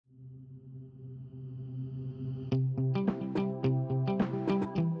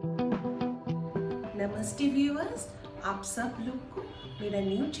नमस्ते व्यूअर्स, आप सब लोग को मेरा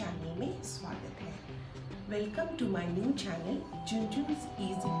न्यू चैनल में स्वागत है। Welcome to my new channel जुनजुन्स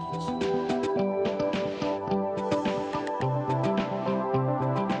easy kitchen.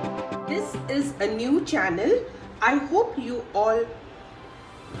 This is a new channel. I hope you all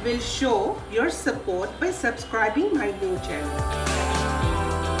will show your support by subscribing my new channel.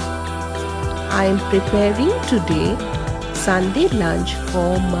 I am preparing today Sunday lunch for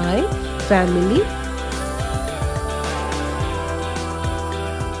my family.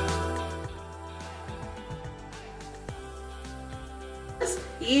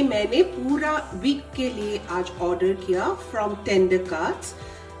 ये मैंने पूरा week के लिए आज order किया from tender carts.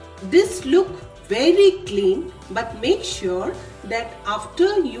 This look very clean, but make sure that after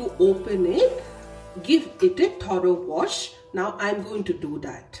you open it, give it a thorough wash. Now I'm going to do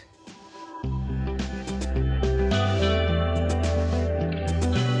that.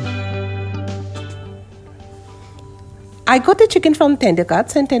 I got the chicken from Tender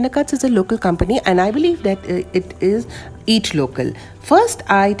Cuts, and Tender Cuts is a local company, and I believe that it is Eat Local. First,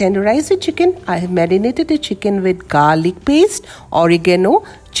 I tenderized the chicken. I have marinated the chicken with garlic paste, oregano,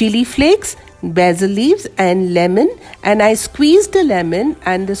 chili flakes, basil leaves and lemon, and I squeezed the lemon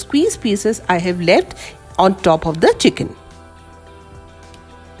and the squeezed pieces I have left on top of the chicken.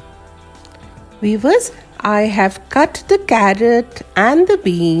 Viewers, I have cut the carrot and the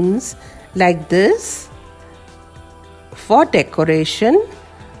beans like this for decoration,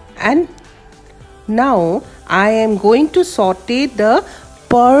 and now I am going to saute the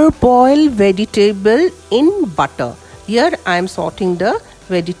parboiled vegetable in butter. Here I am sauteing the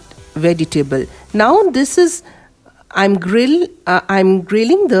vegetable. Now this is I'm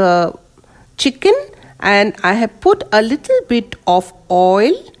grilling the chicken, and I have put a little bit of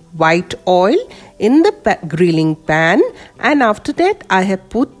oil, white oil, in the grilling pan, and after that I have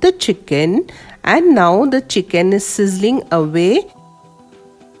put the chicken, and now the chicken is sizzling away.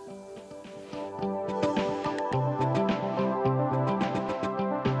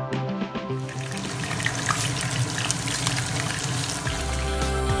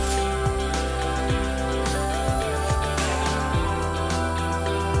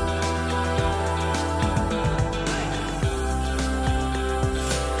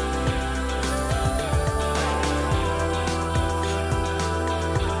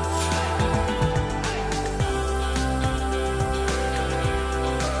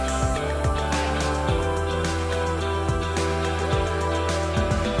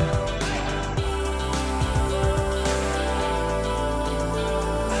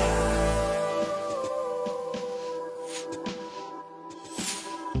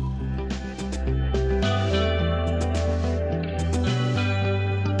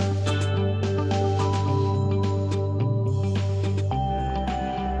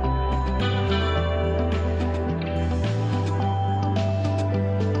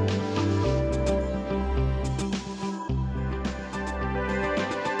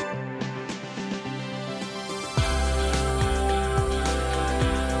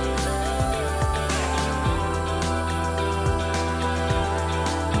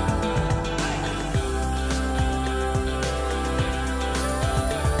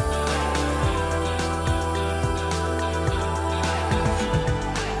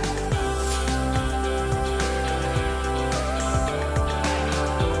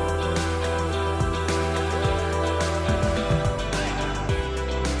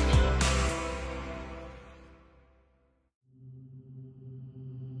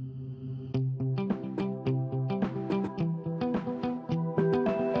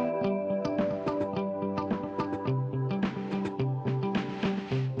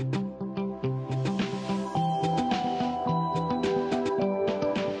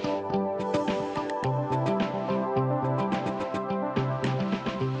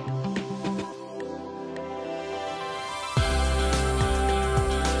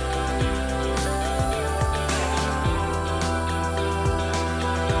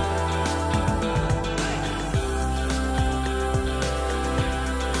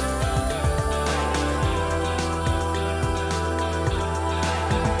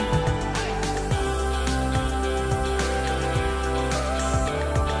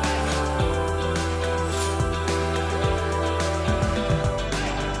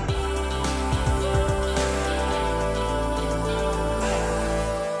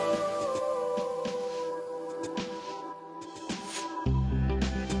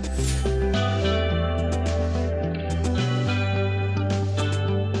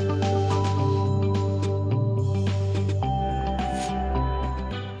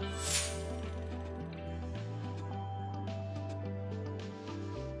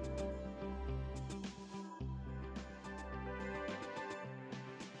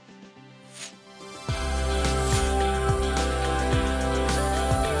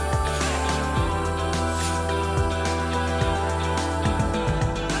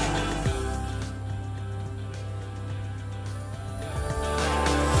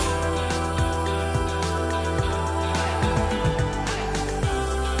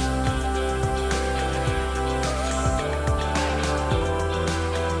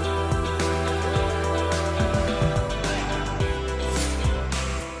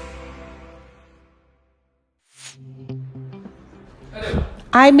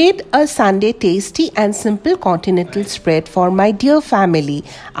 I made a Sunday tasty and simple continental spread for my dear family.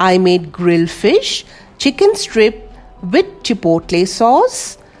 I made grilled fish, chicken strip with chipotle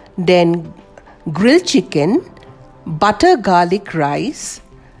sauce, then grilled chicken, butter garlic rice,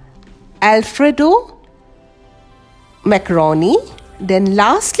 Alfredo macaroni. Then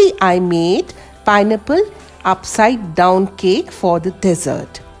lastly I made pineapple upside down cake for the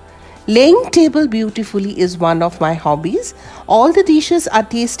dessert. Laying table beautifully is one of my hobbies. All the dishes are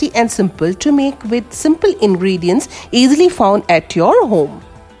tasty and simple to make with simple ingredients easily found at your home.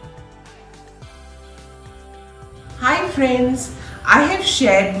 Hi friends, I have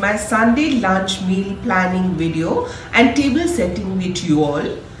shared my Sunday lunch meal planning video and table setting with you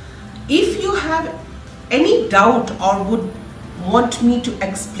all. If you have any doubt or would want me to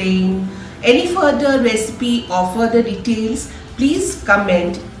explain any further recipe or further details, please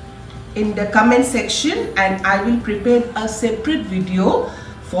comment in the comment section and I will prepare a separate video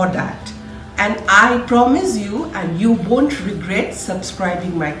for that. And I promise you, and you won't regret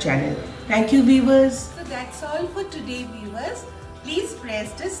subscribing my channel. Thank you viewers. So that's all for today viewers. Please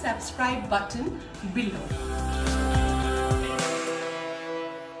press the subscribe button below.